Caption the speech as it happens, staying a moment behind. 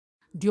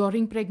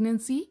During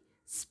pregnancy,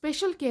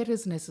 special care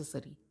is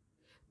necessary.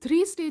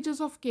 3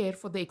 stages of care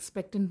for the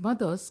expectant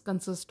mothers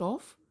consist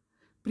of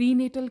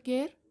prenatal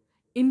care,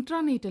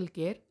 intranatal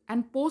care,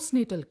 and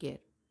postnatal care.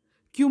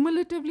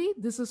 Cumulatively,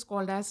 this is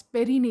called as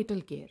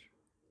perinatal care.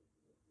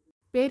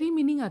 Peri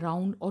meaning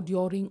around or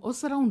during or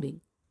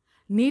surrounding.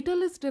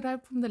 Natal is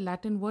derived from the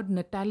Latin word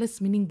natalis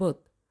meaning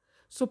birth.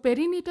 So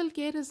perinatal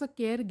care is a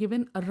care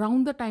given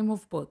around the time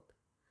of birth.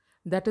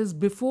 That is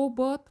before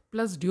birth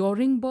plus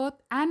during birth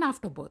and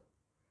after birth.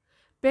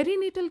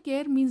 Perinatal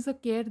care means the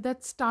care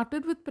that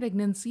started with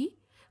pregnancy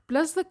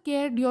plus the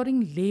care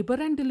during labor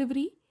and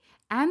delivery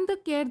and the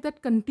care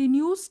that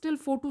continues till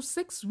 4 to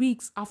 6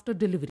 weeks after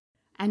delivery.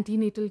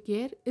 Antenatal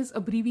care is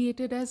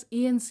abbreviated as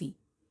ANC.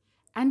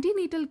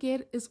 Antenatal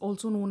care is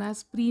also known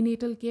as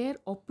prenatal care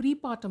or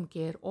prepartum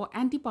care or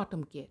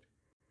antepartum care.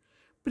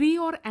 Pre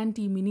or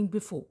ante meaning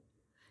before.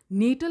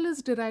 Natal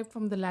is derived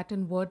from the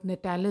Latin word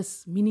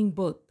natalis meaning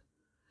birth.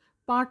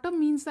 Partum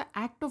means the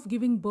act of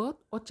giving birth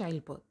or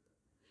childbirth.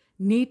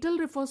 Natal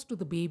refers to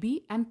the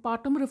baby and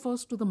partum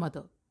refers to the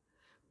mother.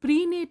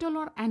 Prenatal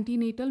or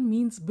antenatal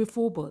means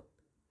before birth.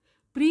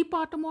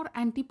 Prepartum or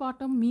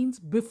antepartum means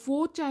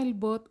before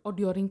childbirth or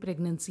during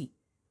pregnancy.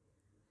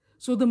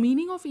 So the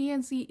meaning of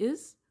ANC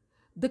is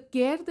the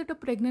care that a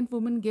pregnant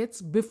woman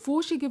gets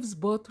before she gives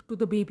birth to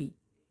the baby,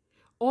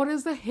 or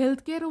is the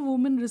health care a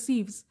woman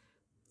receives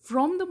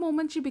from the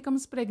moment she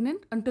becomes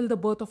pregnant until the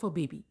birth of a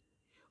baby.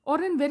 Or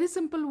in very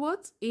simple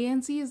words,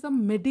 ANC is the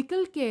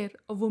medical care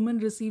a woman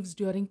receives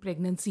during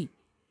pregnancy.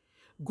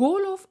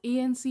 Goal of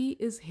ANC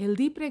is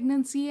healthy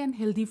pregnancy and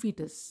healthy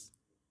fetus.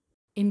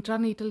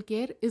 Intranatal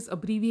care is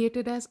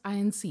abbreviated as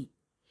INC.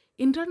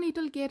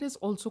 Intranatal care is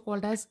also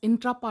called as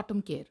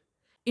Intrapartum care.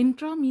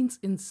 Intra means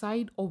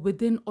inside or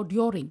within or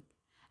during,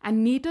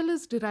 and natal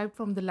is derived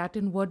from the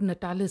Latin word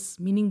natalis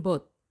meaning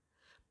birth.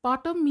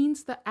 Partum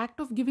means the act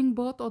of giving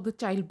birth or the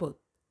childbirth.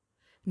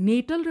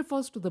 Natal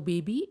refers to the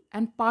baby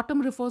and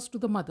partum refers to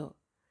the mother.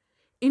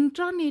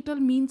 Intranatal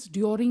means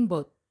during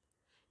birth.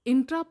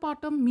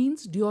 Intrapartum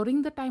means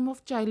during the time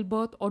of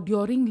childbirth or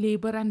during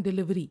labor and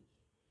delivery.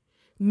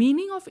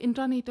 Meaning of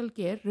intranatal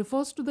care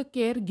refers to the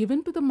care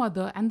given to the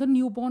mother and the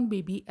newborn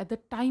baby at the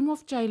time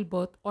of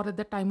childbirth or at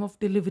the time of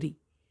delivery.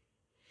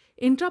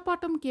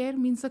 Intrapartum care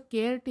means the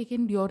care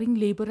taken during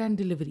labor and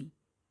delivery.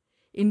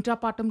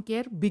 Intrapartum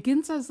care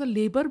begins as the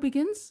labor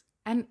begins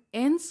and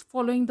ends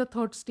following the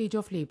 3rd stage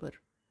of labor.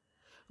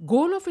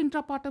 Goal of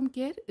intrapartum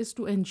care is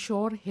to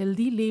ensure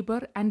healthy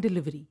labor and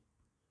delivery.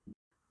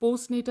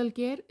 Postnatal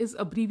care is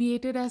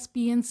abbreviated as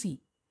PNC.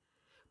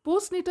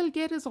 Postnatal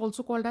care is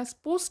also called as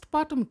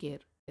postpartum care.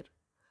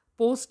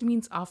 Post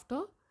means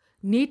after.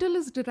 Natal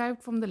is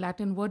derived from the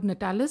Latin word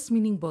natalis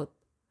meaning birth.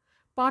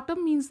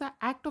 Partum means the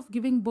act of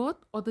giving birth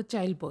or the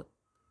childbirth.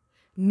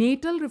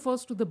 Natal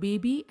refers to the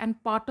baby and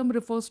partum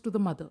refers to the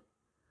mother.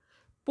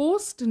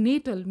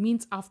 Postnatal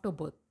means after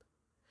birth.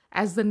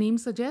 As the name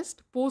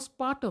suggests,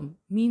 postpartum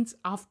means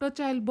after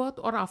childbirth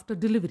or after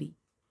delivery.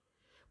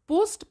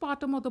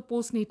 Postpartum or the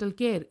postnatal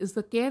care is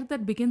the care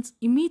that begins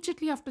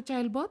immediately after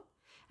childbirth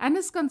and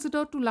is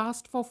considered to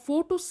last for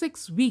 4 to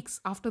 6 weeks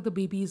after the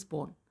baby is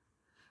born.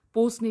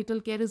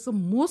 Postnatal care is the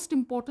most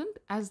important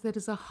as there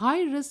is a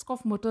high risk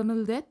of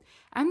maternal death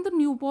and the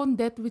newborn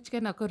death which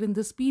can occur in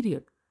this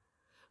period.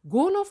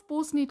 Goal of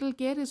postnatal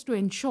care is to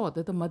ensure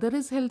that the mother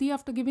is healthy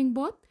after giving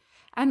birth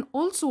and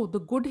also the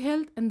good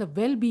health and the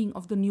well-being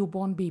of the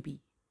newborn baby.